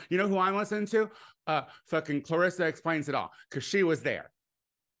You know who I'm listening to? Fucking Clarissa Explains It All, because she was there.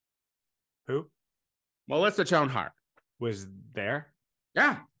 Who? Melissa Joan Hart. Was there?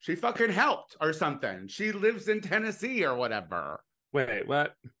 Yeah, she fucking helped or something. She lives in Tennessee or whatever. Wait,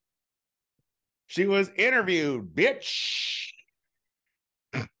 what? She was interviewed, bitch.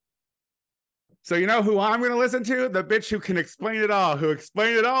 So you know who I'm going to listen to? The bitch who can explain it all, who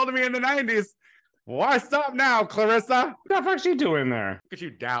explained it all to me in the 90s. Why stop now, Clarissa? What the fuck's she doing there? Look at you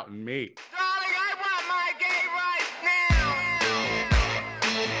doubting me. Darling, I want my gay rights now.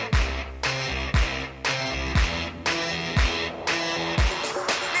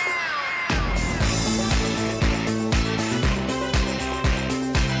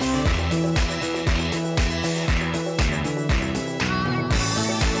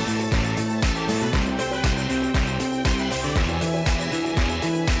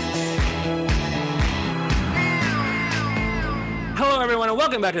 Hello, everyone, and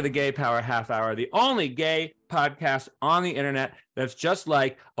welcome back to the Gay Power Half Hour, the only gay podcast on the internet that's just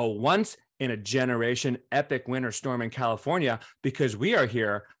like a once-in-a-generation epic winter storm in California, because we are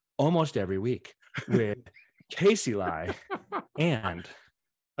here almost every week with Casey Lai and...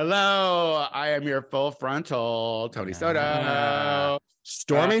 Hello, I am your full frontal, Tony Soto.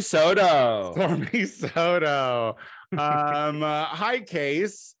 Stormy Soto. Stormy Soto. Hi,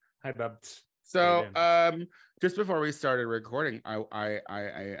 Case. Hi, Bubs. So, just before we started recording,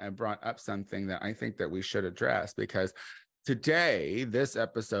 I brought up something that I think that we should address, because today, this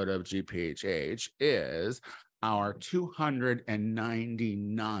episode of GPHH is our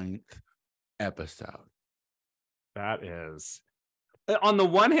 299th episode. That is... On the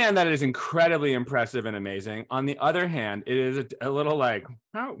one hand, that is incredibly impressive and amazing. On the other hand, it is a little like,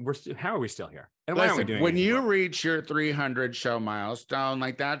 how are we still here? And why aren't we doing when you anymore? reach your 300 show milestone,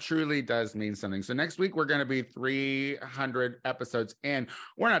 like that truly does mean something. So next week, we're going to be 300 episodes in.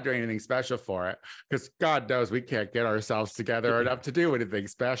 We're not doing anything special for it, because God knows we can't get ourselves together enough to do anything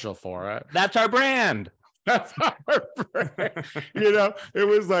special for it. That's our brand. That's our brand. You know, it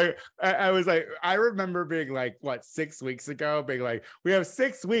was like, I was like, I remember being like, what, 6 weeks ago, being like, we have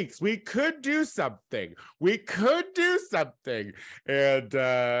 6 weeks. We could do something. We could do something. And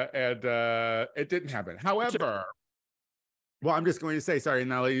it didn't happen. However, well, I'm just going to say, sorry,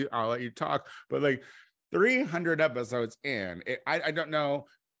 and I'll let you talk, but like 300 episodes in, I don't know,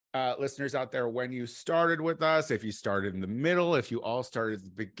 listeners out there, when you started with us, if you started in the middle, if you all started at the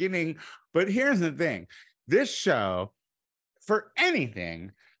beginning. But here's the thing. This show, for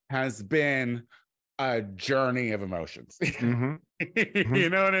anything, has been a journey of emotions. Mm-hmm. You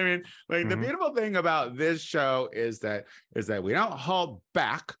know what I mean? Like, the Mm-hmm. beautiful thing about this show is that we don't hold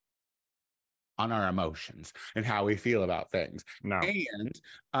back on our emotions and how we feel about things. No. And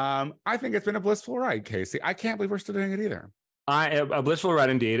I think it's been a blissful ride, Casey. I can't believe we're still doing it either. A blissful ride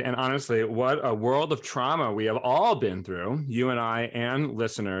indeed. And honestly, what a world of trauma we have all been through, you and I and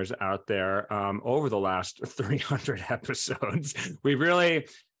listeners out there, over the last 300 episodes. We've really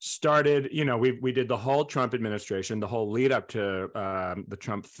started, you know, we did the whole Trump administration, the whole lead up to the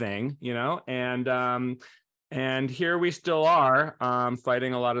Trump thing, you know, and here we still are,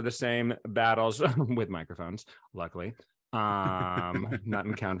 fighting a lot of the same battles with microphones, luckily. Not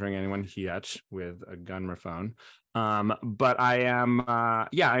encountering anyone yet with a gunrophone. But I am,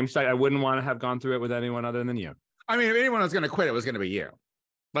 I'm sorry, I wouldn't want to have gone through it with anyone other than you. I mean, if anyone was going to quit, it was going to be you.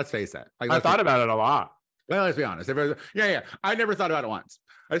 Let's face it. Like, I thought about it a lot. Well, let's be honest. I never thought about it once.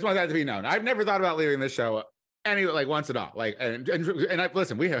 I just want that to be known. I've never thought about leaving this show once at all. Like, and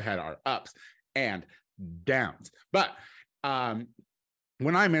listen, we have had our ups and downs, but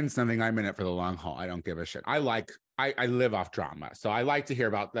when I'm in something, I'm in it for the long haul. I don't give a shit. I live off drama. So I like to hear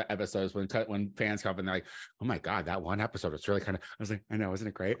about the episodes when fans come up and they're like, oh my God, that one episode was really kind of, I was like, I know, isn't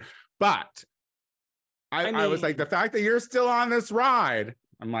it great? But I was like, the fact that you're still on this ride,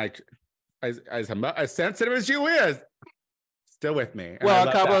 I'm like, as sensitive as you is, still with me. And well,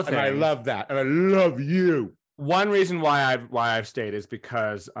 a couple of things. And I love that. And I love you. One reason why I've stayed is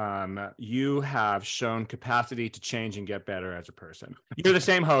because you have shown capacity to change and get better as a person. You're the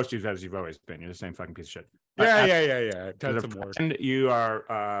same host as you've always been. You're the same fucking piece of shit. Yeah. As a friend, you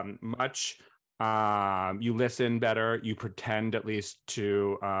are much. You listen better. You pretend at least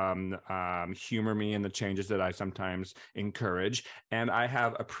to humor me in the changes that I sometimes encourage, and I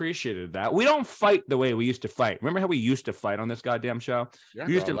have appreciated that. We don't fight the way we used to fight. Remember how we used to fight on this goddamn show? Yeah,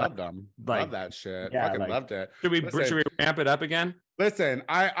 we used to love them. Love that shit. Yeah, fucking loved it. Should we ramp it up again? Listen,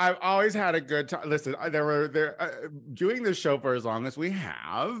 I've always had a good time. Listen, doing this show for as long as we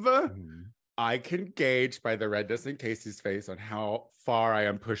have. I can gauge by the redness in Casey's face on how far I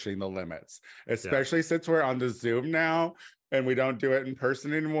am pushing the limits, especially since we're on the Zoom now. and we don't do it in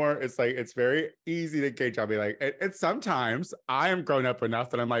person anymore, it's like it's very easy to gauge. I'll be like, and sometimes I am grown up enough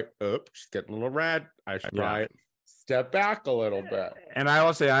that I'm like, oops, she's getting a little red. I should probably step back a little bit. And I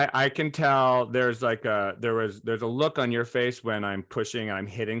will say, I can tell there's like there's a look on your face when I'm pushing and I'm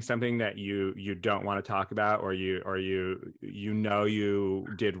hitting something that you don't want to talk about, or you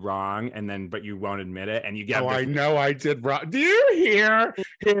did wrong, and then but you won't admit it, and you get. Oh, I know I did wrong. Do you hear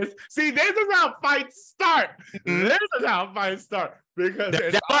his? See, this is how fights start. This is how fights start, because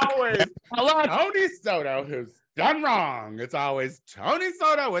it's always Tony Soto who's done wrong. It's always Tony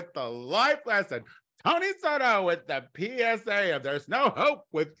Soto with the life lesson. Tony Soto with the PSA of there's no hope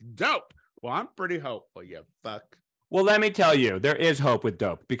with dope. Well, I'm pretty hopeful, you fuck. Well, let me tell you, there is hope with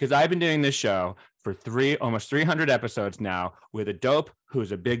dope, because I've been doing this show for almost 300 episodes now with a dope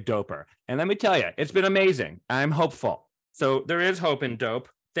who's a big doper. And let me tell you, it's been amazing. I'm hopeful. So there is hope in dope.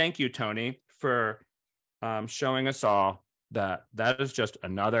 Thank you, Tony, for showing us all that is just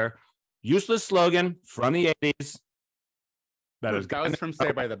another useless slogan from the 80s. That was from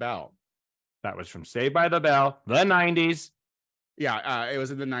Saved by the Bell. That was from Saved by the Bell, the 90s. Yeah, it was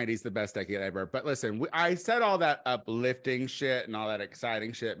in the 90s, the best decade ever. But listen, I said all that uplifting shit and all that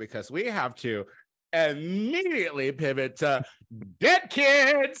exciting shit because we have to immediately pivot to Dead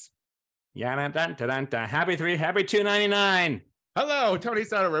Kids. Yeah, happy 299. Hello, Tony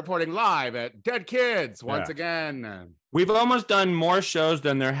Soto reporting live at Dead Kids once again. We've almost done more shows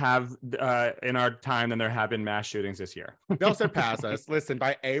than there have in our time than there have been mass shootings this year. They'll surpass us. Listen,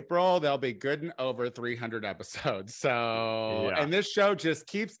 by April, they'll be good and over 300 episodes. So, and this show just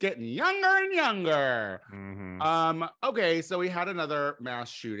keeps getting younger and younger. Mm-hmm. Okay, so we had another mass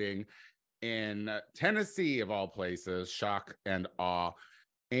shooting in Tennessee, of all places. Shock and awe.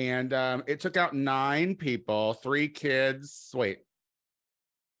 And it took out 9 people, 3 kids. 3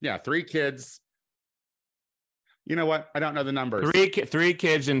 kids. You know what? I don't know the numbers. 3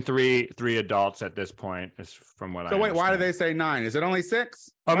 kids and three adults at this point, is from what I understand. Why do they say 9? Is it only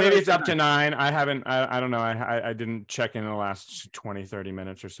 6? Oh, maybe it's up to 9. I haven't, I don't know. I didn't check in the last 20, 30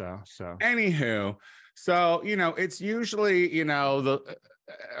 minutes or so. So anywho, so, it's usually,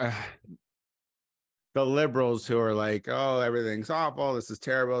 the liberals who are like, oh, everything's awful. This is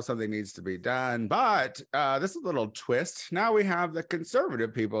terrible. Something needs to be done. But this is a little twist. Now we have the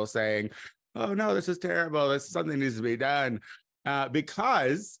conservative people saying, oh, no, this is terrible. Something needs to be done.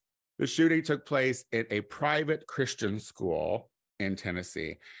 Because the shooting took place in a private Christian school in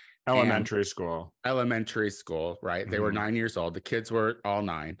Tennessee. Elementary school, right? Mm-hmm. They were 9 years old. The kids were all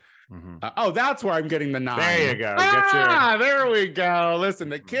 9. Mm-hmm. That's where I'm getting the 9. There you go. There we go. Listen,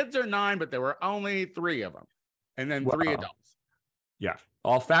 the kids are 9, but there were only 3 of them. And then 3 adults. Yeah.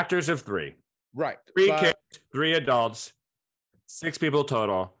 All factors of 3. Right. 3 kids, 3 adults, 6 people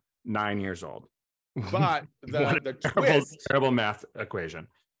total, 9 years old. But the terrible math equation.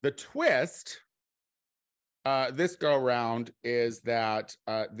 The twist this go around is that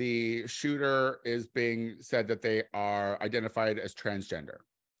the shooter is being said that they are identified as transgender.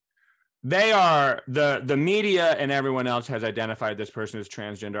 They are, the media and everyone else has identified this person as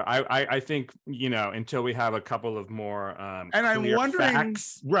transgender. I think, until we have a couple of more and I'm wondering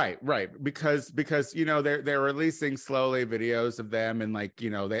facts. Right, because they're releasing slowly videos of them, and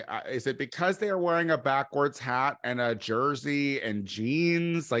is it because they are wearing a backwards hat and a jersey and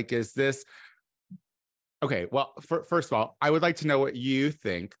jeans? Is this okay? Well, first of all, I would like to know what you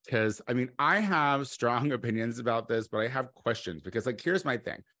think, because I have strong opinions about this, but I have questions because here's my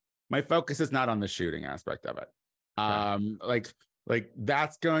thing. My focus is not on the shooting aspect of it.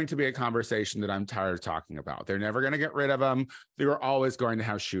 That's going to be a conversation that I'm tired of talking about. They're never going to get rid of them. They were always going to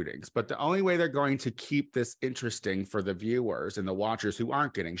have shootings. But the only way they're going to keep this interesting for the viewers and the watchers who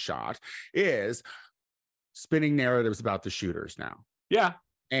aren't getting shot is spinning narratives about the shooters now. Yeah.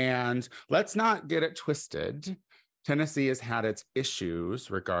 And let's not get it twisted. Tennessee has had its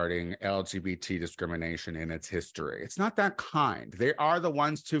issues regarding LGBT discrimination in its history. It's not that kind. They are the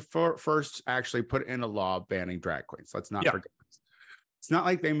ones to first actually put in a law banning drag queens. Let's not forget this. It's not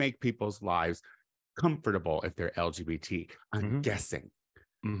like they make people's lives comfortable if they're LGBT, I'm guessing.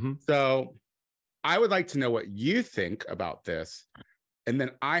 Mm-hmm. So I would like to know what you think about this. And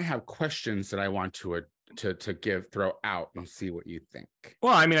then I have questions that I want to throw out and see what you think.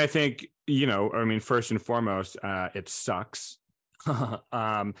 Well, I think, first and foremost, it sucks.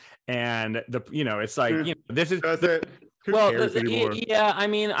 And it's like, this is Does it? Who cares anymore?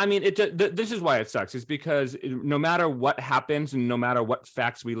 This is why it sucks. Is because no matter what happens and no matter what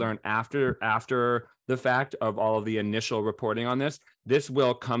facts we learn after the fact of all of the initial reporting on this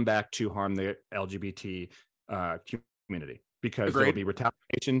will come back to harm the LGBT community. because there will be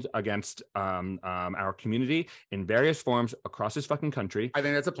retaliations against our community in various forms across this fucking country. I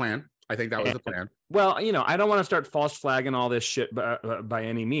think that's a plan. I think that was the plan. Well, I don't want to start false flagging all this shit by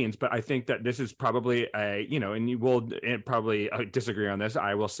any means, but I think that this is probably and you will probably disagree on this.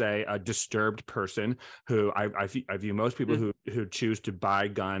 I will say a disturbed person who I view most people who choose to buy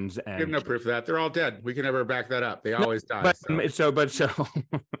guns and we have no proof of that. They're all dead. We can never back that up. They always die. But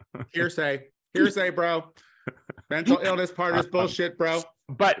hearsay, bro. Mental illness part is bullshit, bro.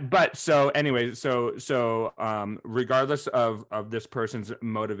 But so anyway, so regardless of this person's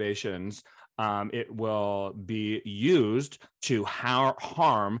motivations, it will be used to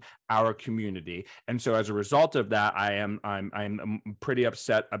harm our community. And so as a result of that, I'm pretty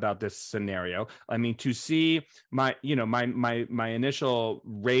upset about this scenario. I mean, to see my initial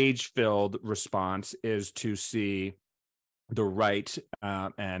rage-filled response is to see the right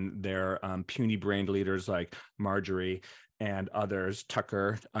and their puny-brained leaders like Marjorie and others,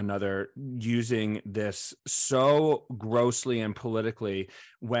 Tucker, another, using this so grossly and politically,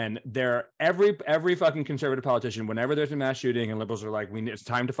 when they're every fucking conservative politician, whenever there's a mass shooting and liberals are like, it's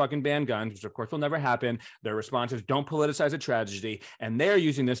time to fucking ban guns, which of course will never happen. Their response is, don't politicize a tragedy. And they're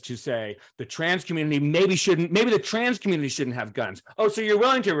using this to say the trans community maybe the trans community shouldn't have guns. Oh, so you're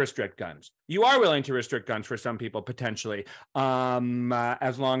willing to restrict guns. You are willing to restrict guns for some people, potentially,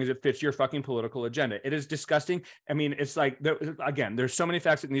 as long as it fits your fucking political agenda. It is disgusting. I mean, it's like, again, there's so many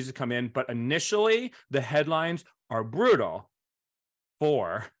facts that needs to come in, but initially the headlines are brutal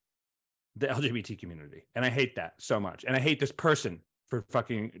for the LGBT community. And I hate that so much. And I hate this person for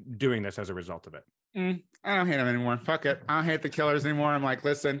fucking doing this as a result of it. I don't hate them anymore. Fuck it. I don't hate the killers anymore. I'm like,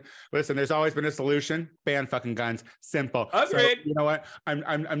 listen, there's always been a solution. Ban fucking guns. Simple. Agreed. So, you know what?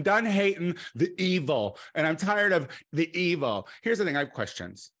 I'm done hating the evil, and I'm tired of the evil. Here's the thing. I have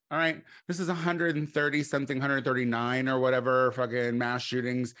questions. All right. This is 130 something, 139 or whatever fucking mass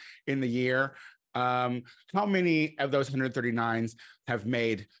shootings in the year. How many of those 139s have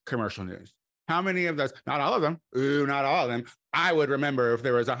made commercial news? How many of those? Not all of them. Ooh, not all of them. I would remember if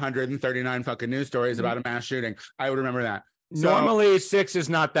there was 139 fucking news stories about a mass shooting. I would remember that. So, normally 6 is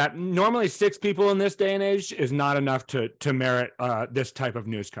not that. Normally 6 people in this day and age is not enough to merit this type of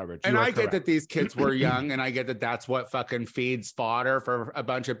news coverage. And I get that these kids were young, and I get that that's what fucking feeds fodder for a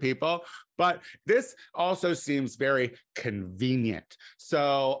bunch of people. But this also seems very convenient.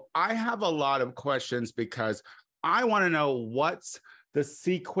 So I have a lot of questions because I want to know what's the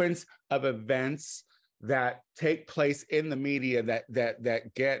sequence of events that take place in the media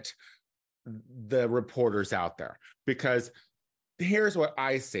that get the reporters out there. Because here's what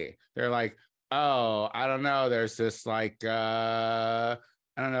I see. They're like, oh, I don't know. There's this this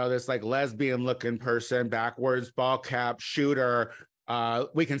lesbian looking person, backwards ball cap shooter.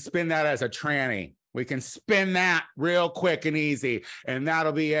 We can spin that as a tranny. We can spin that real quick and easy, and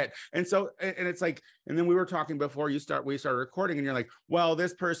that'll be it. And so, and it's like, and then we were talking before we started recording, and you're like, well,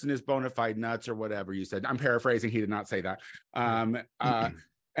 this person is bona fide nuts or whatever you said. I'm paraphrasing. He did not say that. And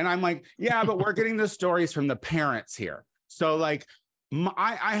I'm like, yeah, but we're getting the stories from the parents here. So like,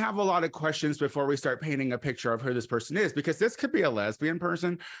 I have a lot of questions before we start painting a picture of who this person is, because this could be a lesbian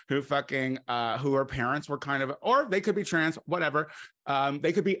person who who her parents were kind of, or they could be trans, whatever.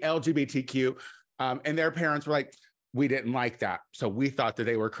 They could be LGBTQ. And their parents were like, we didn't like that. So we thought that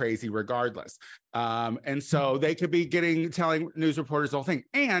they were crazy regardless. And so they could be telling news reporters the whole thing.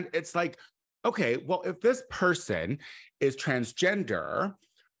 And it's like, okay, well, if this person is transgender,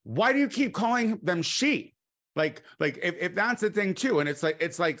 why do you keep calling them she? Like if that's the thing too. And it's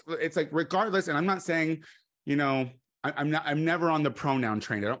like regardless. And I'm not saying, I'm never on the pronoun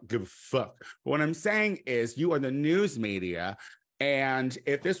train. I don't give a fuck. But what I'm saying is, you are the news media. And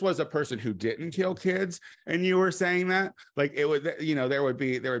if this was a person who didn't kill kids and you were saying that, like, it would, there would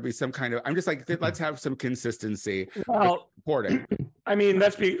be some kind of, I'm just like, let's have some consistency. Well, reporting. I mean,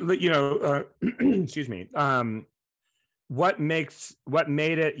 excuse me. What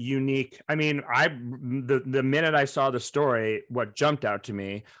made it unique? I mean, the minute I saw the story, what jumped out to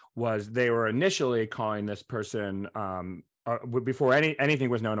me was they were initially calling this person, before anything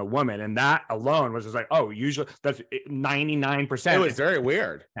was known, a woman, and that alone was just like, oh, usually that's 99%. It was very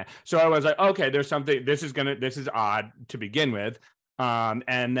weird. So I was like, okay, there's something. This is odd to begin with,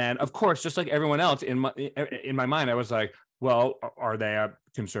 and then of course, just like everyone else in my mind, I was like, well, are they a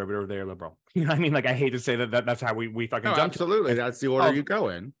conservative or are they a liberal? You know what I mean? Like, I hate to say that's how we fucking jump. Absolutely, that's the order you go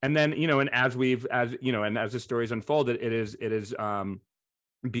in. And then and as the stories unfolded, it is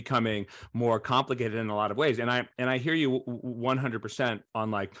becoming more complicated in a lot of ways. And I hear you 100% on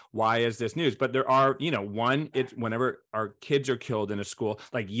like, why is this news? But there are, it's whenever our kids are killed in a school,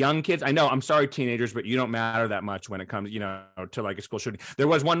 like young kids, I know, I'm sorry, teenagers, but you don't matter that much when it comes, to like a school shooting. There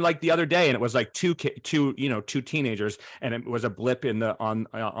was one like the other day, and it was like two teenagers, and it was a blip in the, on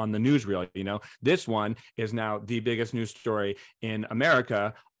the newsreel, this one is now the biggest news story in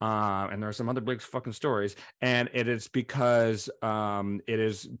America. And there are some other big fucking stories, and it is because it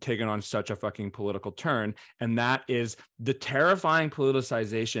is taken on such a fucking political turn, and that is the terrifying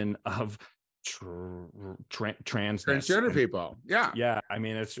politicization of transgender people. Yeah. I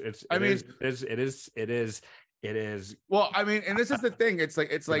mean, it is. Well, I mean, and this is the thing. It's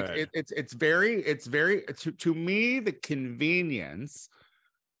very to me, the convenience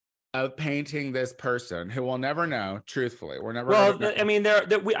of painting this person who we'll never know. Truthfully, we're never. Well, I mean, I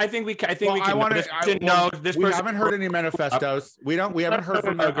think we can. Know this. We person. haven't heard any manifestos. We haven't heard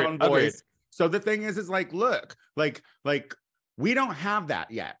from their own voice. So the thing is like, look, like we don't have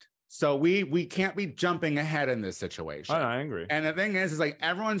that yet. So we can't be jumping ahead in this situation. I agree. And the thing is like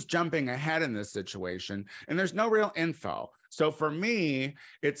everyone's jumping ahead in this situation, and there's no real info. So for me,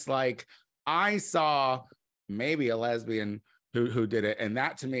 it's like I saw maybe a lesbian who did it, and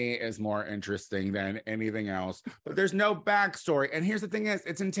that to me is more interesting than anything else. But there's no backstory. And here's the thing is,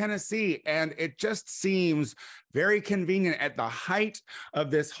 it's in Tennessee, and it just seems very convenient at the height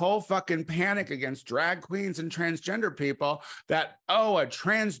of this whole fucking panic against drag queens and transgender people that, a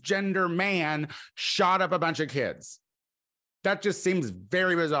transgender man shot up a bunch of kids. That just seems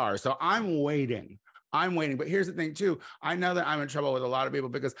very bizarre. So I'm waiting. But here's the thing too. I know that I'm in trouble with a lot of people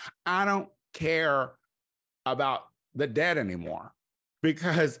because I don't care about the dead anymore.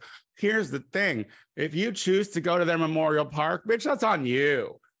 Because here's the thing, if you choose to go to their memorial park, bitch, that's on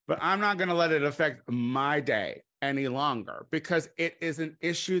you. But I'm not going to let it affect my day any longer, because it is an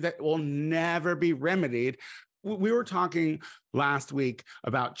issue that will never be remedied. We were talking last week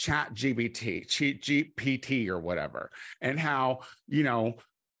about GPT or whatever, and how,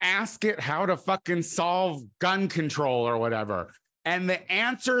 ask it how to fucking solve gun control or whatever. And the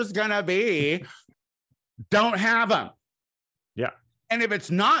answer is going to be, don't have them. Yeah. And if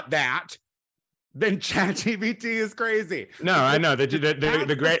it's not that, then ChatGPT is crazy. No, I know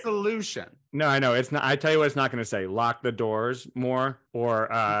the great solution. No, I know it's not. I tell you what, it's not going to say. Lock the doors more, or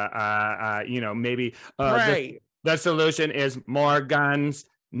maybe the solution is more guns.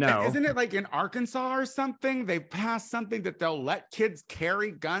 No, and isn't it like in Arkansas or something? They passed something that they'll let kids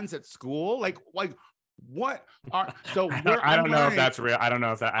carry guns at school. Like. What are so? I don't know if that's real. I don't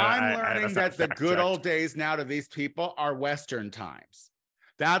know if that. I'm learning that the good old days now to these people are Western times.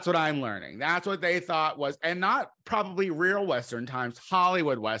 That's what I'm learning. That's what they thought was, and not probably real Western times,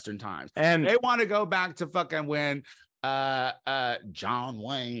 Hollywood Western times. And they want to go back to fucking when John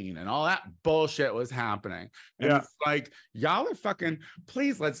Wayne and all that bullshit was happening. And it's like, y'all are fucking,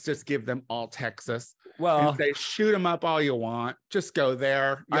 please, let's just give them all Texas. Well, and say, shoot them up all you want. Just go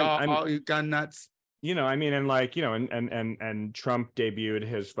there. Y'all, all you gun nuts. I mean, and like, and Trump debuted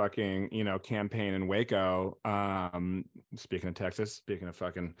his fucking, campaign in Waco. Speaking of Texas, speaking of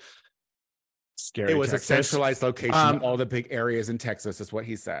fucking scary, it was Texas. A centralized location of all the big areas in Texas, is what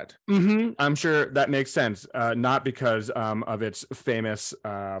he said. Mm-hmm. I'm sure that makes sense. Not because of its famous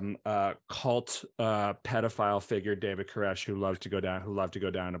cult pedophile figure, David Koresh, who loved to go down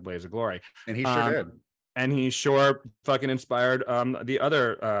in a blaze of glory. And he sure did. And he sure fucking inspired the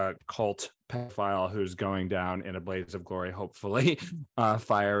other cult pedophile who's going down in a blaze of glory, hopefully,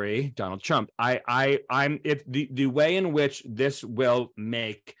 fiery Donald Trump. The way in which this will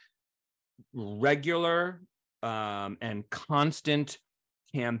make regular and constant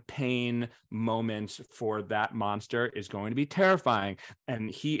campaign moments for that monster is going to be terrifying, and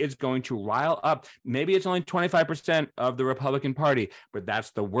he is going to rile up, maybe it's only 25% of the Republican Party, but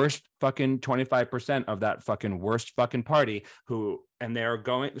that's the worst fucking 25% of that fucking worst fucking party, and they're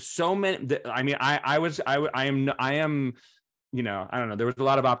going so many. I mean, I am I don't know, there was a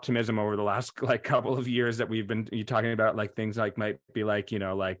lot of optimism over the last like couple of years that we've been talking about, like things like might be like,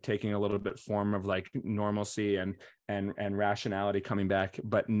 like taking a little bit form of like normalcy and rationality coming back.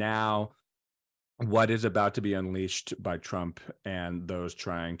 But now what is about to be unleashed by Trump and those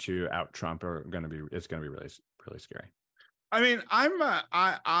trying to out Trump it's going to be really, really scary. I mean,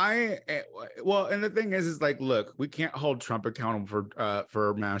 well, and the thing is like, look, we can't hold Trump accountable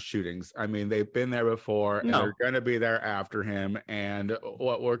for mass shootings. I mean, they've been there before, and they're going to be there after him. And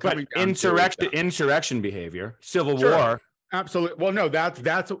what we're coming down insurrection behavior, civil war, Absolutely. Well, no,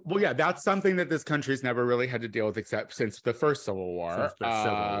 that's something that this country's never really had to deal with except since the first Civil War. Since the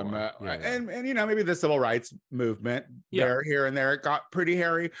Civil War. And you know, maybe the civil rights movement Yeah. there, here and there, it got pretty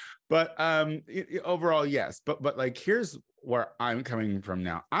hairy. But overall, yes. But like, here's where I'm coming from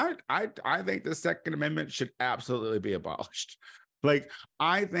now. I think the Second Amendment should absolutely be abolished. Like,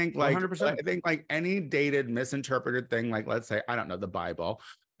 I think like 100%. I think like any dated, misinterpreted thing, like let's say, I don't know, the Bible.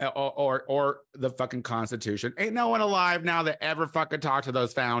 Or the fucking Constitution. Ain't no one alive now that ever fucking talked to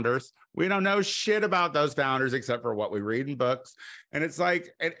those founders. We don't know shit about those founders except for what we read in books. And it's like,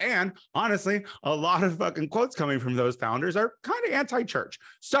 and honestly, a lot of fucking quotes coming from those founders are kind of anti-church.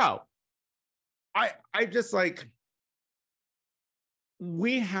 So I just like,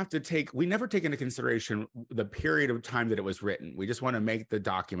 we never take into consideration the period of time that it was written. We just want to make the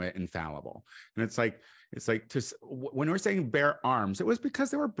document infallible. And it's like when we're saying bear arms, it was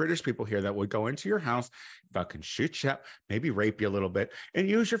because there were British people here that would go into your house, fucking shoot you up, maybe rape you a little bit, and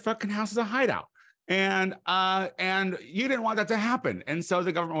use your fucking house as a hideout. And you didn't want that to happen. And so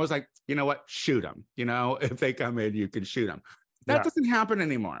the government was like, you know what, shoot them. You know, if they come in, you can shoot them. That doesn't happen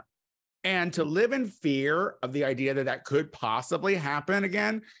anymore. And to live in fear of the idea that that could possibly happen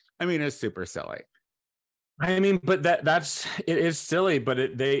again, I mean, it's super silly. I mean, but it is silly, but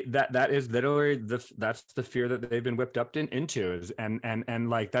that is literally that's the fear that they've been whipped up into is and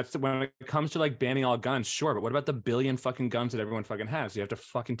like that's when it comes to like banning all guns, sure, but what about the billion fucking guns that everyone fucking has? You have to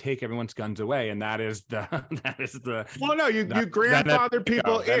fucking take everyone's guns away, and that is the well, no, you grandfather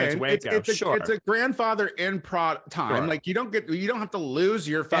people in. It's a grandfather in time. Sure. Like you don't have to lose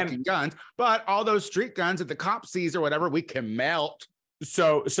your fucking guns, but all those street guns that the cop sees or whatever, we can melt.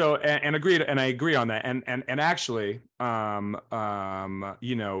 So and agreed, and I agree on that. And actually,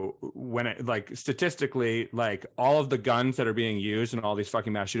 you know, when it like statistically, like all of the guns that are being used in all these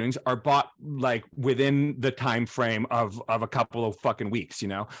fucking mass shootings are bought like within the time frame of a couple of fucking weeks, you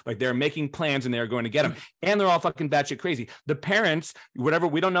know, like they're making plans and they're going to get them, and they're all fucking batshit crazy. The parents, whatever,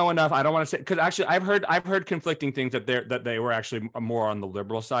 we don't know enough. I don't want to say, because actually I've heard conflicting things that they were actually more on the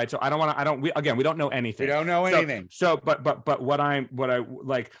liberal side. So we don't know anything. We don't know anything. So but what I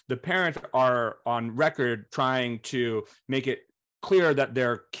like, the parents are on record trying to make it clear that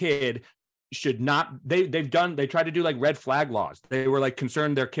their kid should not, they tried to do like red flag laws. They were like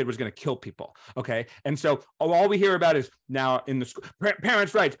concerned their kid was going to kill people. Okay. And so all we hear about is now in the school,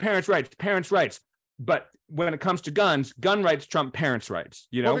 parents' rights. But when it comes to guns, gun rights trump parents' rights,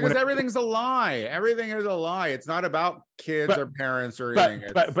 you know, because everything's a lie. Everything is a lie. It's not about kids or parents or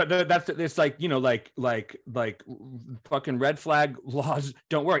anything. But that's, it's like, you know, like fucking red flag laws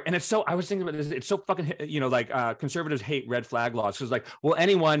don't work. And it's so, I was thinking about this, it's so fucking, you know, like conservatives hate red flag laws because like, well,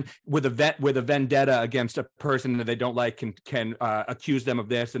 anyone with a vendetta against a person that they don't like can accuse them of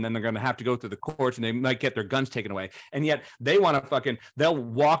this, and then they're going to have to go through the courts and they might get their guns taken away. And yet they want to they'll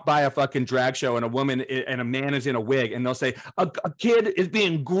walk by a fucking drag show and a woman and a man is in a wig, and they'll say a kid is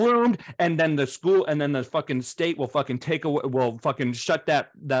being groomed, and then the school and then the fucking state will fucking shut that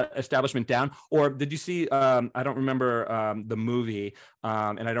establishment down. Or did you see I don't remember the movie,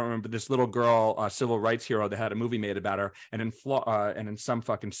 and I don't remember this little girl, civil rights hero, they had a movie made about her, and in some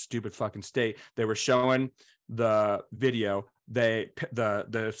fucking stupid fucking state they were showing the video.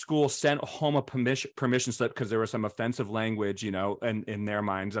 The school sent home a permission slip because there was some offensive language, you know, in their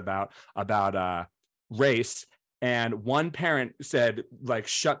minds about race. And one parent said, like,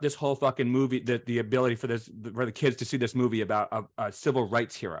 shut this whole fucking movie, the ability for the kids to see this movie about a civil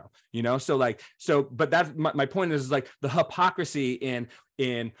rights hero, you know? But that's my point is like the hypocrisy in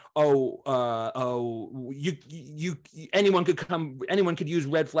anyone could use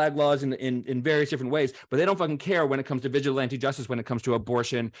red flag laws in various different ways, but they don't fucking care when it comes to vigilante justice, when it comes to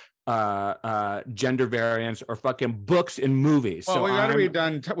abortion, gender variance, or fucking books and movies. Well, we got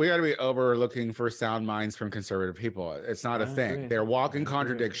to be overlooking for sound minds from conservative people. It's not a thing. They're walking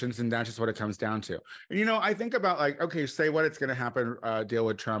contradictions, and that's just what it comes down to. And, you know, I think about like, okay, say what it's going to happen, deal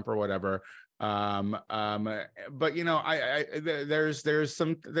with Trump or whatever. But you know, there's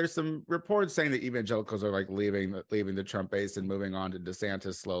some reports saying that evangelicals are like leaving the Trump base and moving on to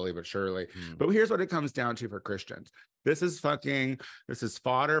DeSantis slowly but surely. But here's what it comes down to for Christians. This is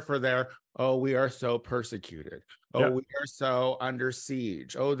fodder for their, oh, we are so persecuted. Oh, we are so under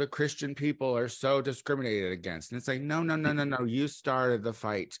siege. Oh, the Christian people are so discriminated against. And it's like, no. You started the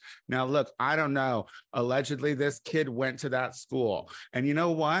fight. Now, look, I don't know. Allegedly, this kid went to that school. And you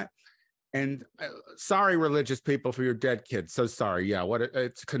know what? And sorry, religious people, for your dead kids. So sorry. Yeah,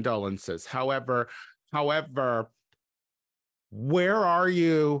 it's condolences. However, where are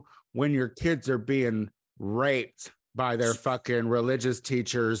you when your kids are being raped by their fucking religious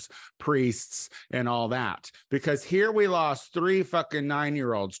teachers, priests, and all that. Because here we lost 3 fucking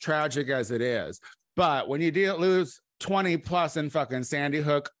 9-year-olds, tragic as it is. But when you lose 20 plus in fucking Sandy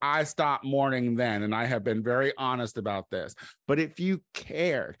Hook, I stopped mourning then. And I have been very honest about this. But if you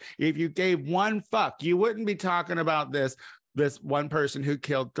cared, if you gave one fuck, you wouldn't be talking about this one person who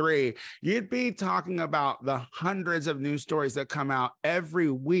killed 3. You'd be talking about the hundreds of news stories that come out every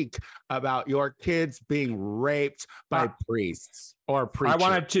week about your kids being raped by priests or preachers.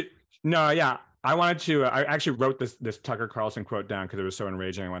 I actually wrote this Tucker Carlson quote down because it was so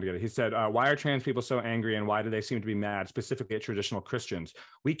enraging. I wanted to get it. He said, why are trans people so angry and why do they seem to be mad, specifically at traditional Christians?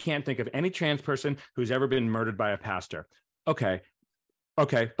 We can't think of any trans person who's ever been murdered by a pastor. Okay,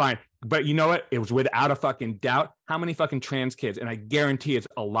 fine. But you know what? It was without a fucking doubt. How many fucking trans kids, and I guarantee it's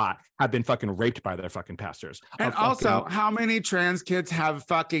a lot, have been fucking raped by their fucking pastors. And also, how many trans kids have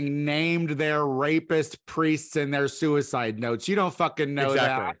fucking named their rapist priests in their suicide notes? You don't fucking know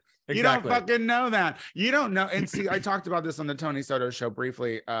that. You don't fucking know that. You don't know. And see, I talked about this on the Tony Soto show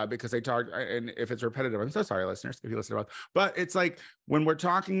briefly because they talked, and if it's repetitive, I'm so sorry, listeners, if you listen to both. But it's like when we're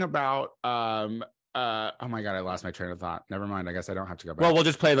talking about oh my God, I lost my train of thought. Never mind. I guess I don't have to go back. Well, we'll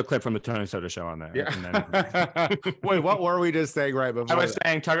just play the clip from the Tony Soto show on there. Yeah. And then... Wait, what were we just saying right before? I was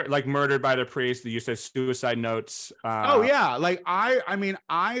saying Tucker, like murdered by the priest. You said suicide notes. Oh yeah, like I mean,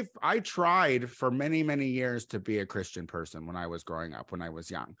 I tried for many years to be a Christian person when I was growing up, when I was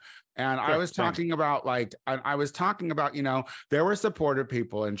young. And I was talking about you know, there were supportive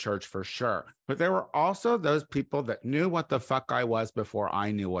people in church for sure, but there were also those people that knew what the fuck I was before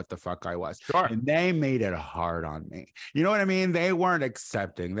I knew what the fuck I was. Sure. And they made it hard on me. You know what I mean? They weren't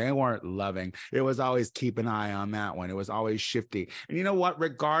accepting. They weren't loving. It was always keep an eye on that one. It was always shifty. And you know what?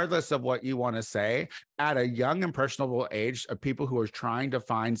 Regardless of what you want to say, at a young impressionable age of people who are trying to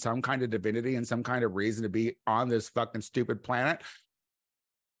find some kind of divinity and some kind of reason to be on this fucking stupid planet,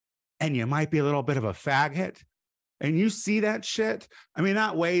 and you might be a little bit of a faggot, and you see that shit, I mean,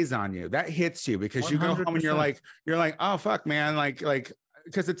 that weighs on you. That hits you because 100%. You go home and you're like, oh, fuck, man. Like,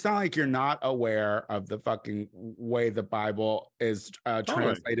 because it's not like you're not aware of the fucking way the Bible is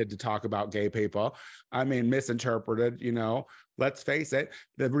translated to talk about gay people. I mean, misinterpreted, you know, let's face it.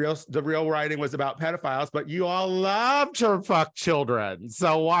 The real writing was about pedophiles, but you all love to fuck children.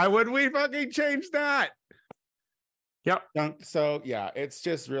 So why would we fucking change that? Yep. So yeah, it's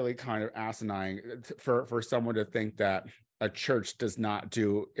just really kind of asinine for someone to think that a church does not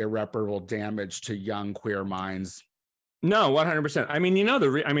do irreparable damage to young queer minds. No, 100%. I mean, you know,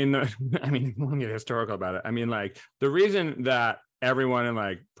 I mean, we'll get historical about it. I mean, like the reason that everyone in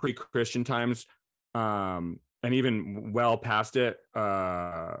like pre-Christian times, and even well past it,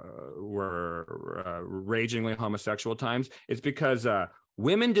 were ragingly homosexual times, it's because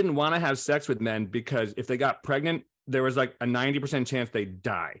women didn't want to have sex with men because if they got pregnant, there was like a 90% chance they'd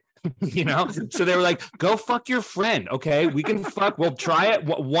die, you know? So they were like, go fuck your friend. Okay. We can fuck. We'll try it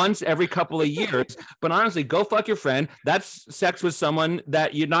once every couple of years, but honestly, go fuck your friend. That's sex with someone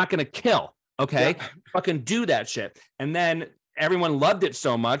that you're not going to kill. Okay. Yeah. Fucking do that shit. And then everyone loved it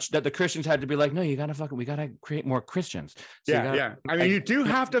so much that the Christians had to be like, no, we got to create more Christians. So yeah. I mean, you do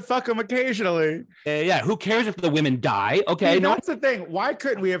have to fuck them occasionally. Yeah. Who cares if the women die? Okay. See, that's the thing. Why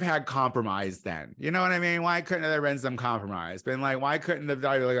couldn't we have had compromise then? You know what I mean? Why couldn't there have been some compromise? Been like, why couldn't the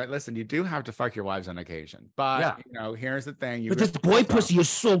guy be like, listen, you do have to fuck your wives on occasion. But, you know, here's the thing. But this boy pussy is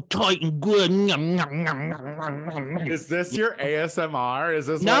so tight and good. Is this your ASMR? Is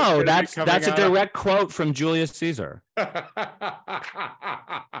this no, that's a direct quote from Julius Caesar.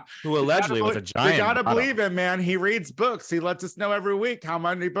 Who allegedly was a giant. You gotta believe him, man. He reads books. He lets us know every week how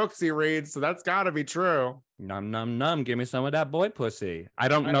many books he reads. So that's gotta be true. Num num num. Give me some of that boy pussy. I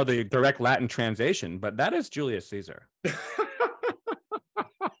don't know the direct Latin translation, but that is Julius Caesar.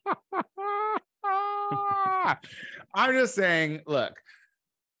 I'm just saying, look,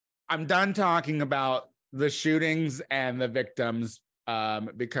 I'm done talking about the shootings and the victims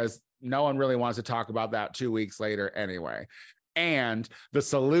because no one really wants to talk about that 2 weeks later anyway. And the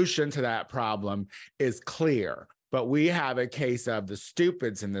solution to that problem is clear. But we have a case of the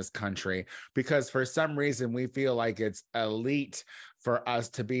stupids in this country because for some reason we feel like it's elite for us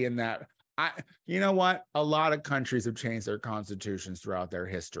to be in that. You know what? A lot of countries have changed their constitutions throughout their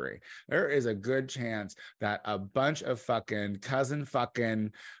history. There is a good chance that a bunch of fucking cousin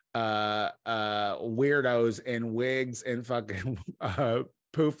fucking weirdos in wigs and fucking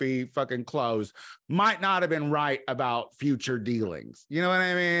poofy fucking clothes might not have been right about future dealings. You know what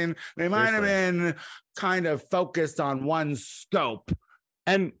I mean? They might have been kind of focused on one scope.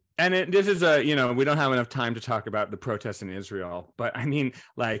 And And this is a, we don't have enough time to talk about the protests in Israel, but I mean,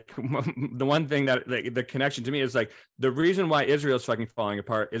 like the one thing that the connection to me is like the reason why Israel is fucking falling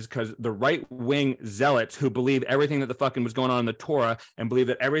apart is because the right wing zealots who believe everything that the fucking was going on in the Torah and believe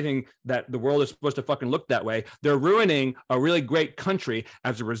that everything that the world is supposed to fucking look that way, they're ruining a really great country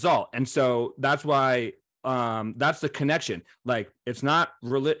as a result. And so that's why that's the connection. Like it's not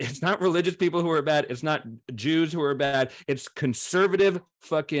religious people who are bad, it's not Jews who are bad, it's conservative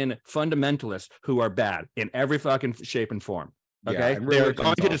fucking fundamentalists who are bad in every fucking shape and form. Okay, they're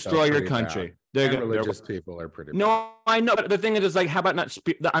going to destroy your country. Religious people are pretty bad. No, I know, but the thing is like, how about not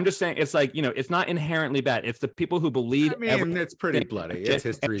I'm just saying, it's like, it's not inherently bad. It's the people who believe, it's pretty bloody. It's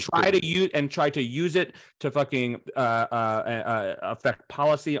history. Try to use it to fucking affect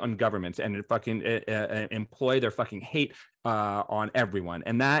policy on governments and fucking employ their fucking hate on everyone,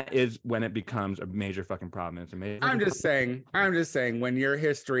 and that is when it becomes a major fucking problem. It's amazing. I'm just saying when your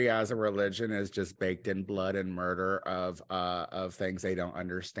history as a religion is just baked in blood and murder of things they don't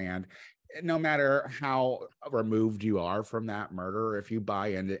understand, no matter how removed you are from that murder, if you buy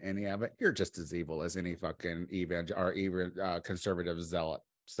into any of it, you're just as evil as any fucking conservative zealot.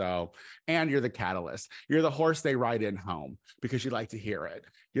 So, and you're the catalyst. You're the horse they ride in home because you like to hear it.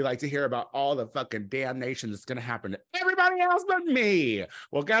 You like to hear about all the fucking damnation that's going to happen to everybody else but me.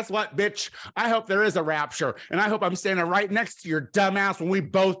 Well, guess what, bitch? I hope there is a rapture, and I hope I'm standing right next to your dumbass when we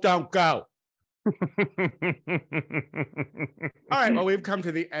both don't go. All right, well, we've come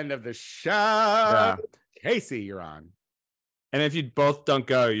to the end of the show. Yeah. Casey, you're on. And if you both don't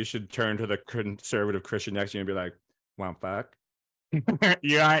go, you should turn to the conservative Christian next to you and be like, "Well, fuck."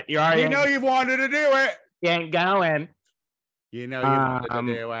 You know you've wanted to do it. You ain't going. You know you wanted to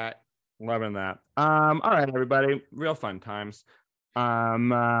do it. Loving that. All right, everybody. Real fun times.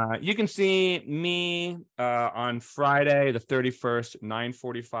 You can see me on Friday, the 31st,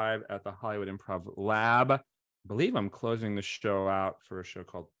 9:45 at the Hollywood Improv Lab. I believe I'm closing the show out for a show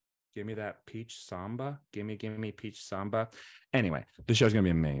called Give Me That Peach Samba. Give me Peach Samba. Anyway, the show's gonna be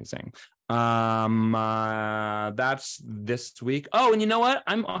amazing. That's this week. Oh, and you know what?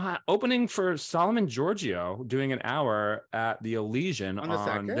 I'm opening for Solomon Giorgio, doing an hour at the Elysian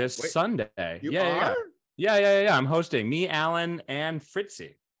on this Sunday. You are? Yeah. I'm hosting. Me, Alan, and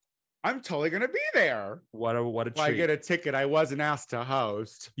Fritzy. I'm totally gonna be there. What a treat! I get a ticket. I wasn't asked to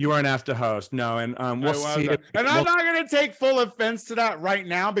host. You weren't asked to host, no, and we'll see. And I'm not gonna take full offense to that right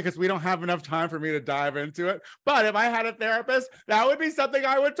now because we don't have enough time for me to dive into it. But if I had a therapist, that would be something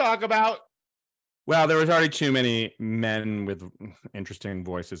I would talk about. Well, there was already too many men with interesting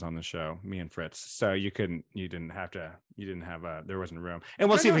voices on the show, me and Fritz. So there wasn't room. And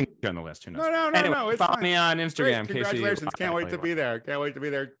we'll see if we can get on the list. Who knows? No. It's follow fine. me on Instagram. Great. Congratulations. Can't wait to be there.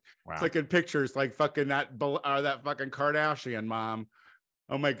 Wow. Clicking pictures like fucking that fucking Kardashian mom.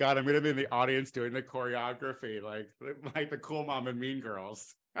 Oh my God. I'm going to be in the audience doing the choreography like the cool mom in Mean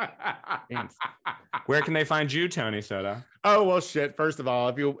Girls. Where can they find you, Tony Soto? Oh well, shit. First of all,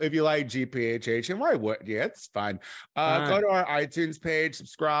 if you like GPHH, and why wouldn't you? It's fine. Go to our iTunes page,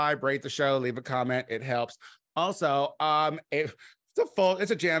 subscribe, rate the show, leave a comment. It helps. Also, it's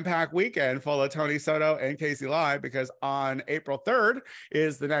a jam-packed weekend full of Tony Soto and Casey Live because on April 3rd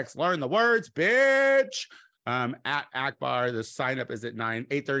is the next Learn the Words, bitch. At Akbar, the sign up is at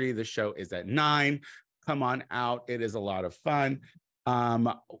 8:30. The show is at 9. Come on out. It is a lot of fun.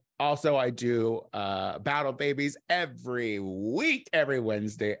 Also, I do Battle Babies every week, every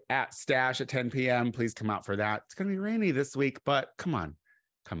Wednesday at Stash at 10 p.m. Please come out for that. It's going to be rainy this week, but come on.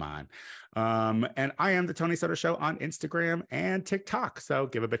 And I am the Tony Soto Show on Instagram and TikTok. So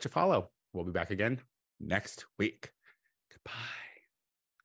give a bitch a follow. We'll be back again next week. Goodbye.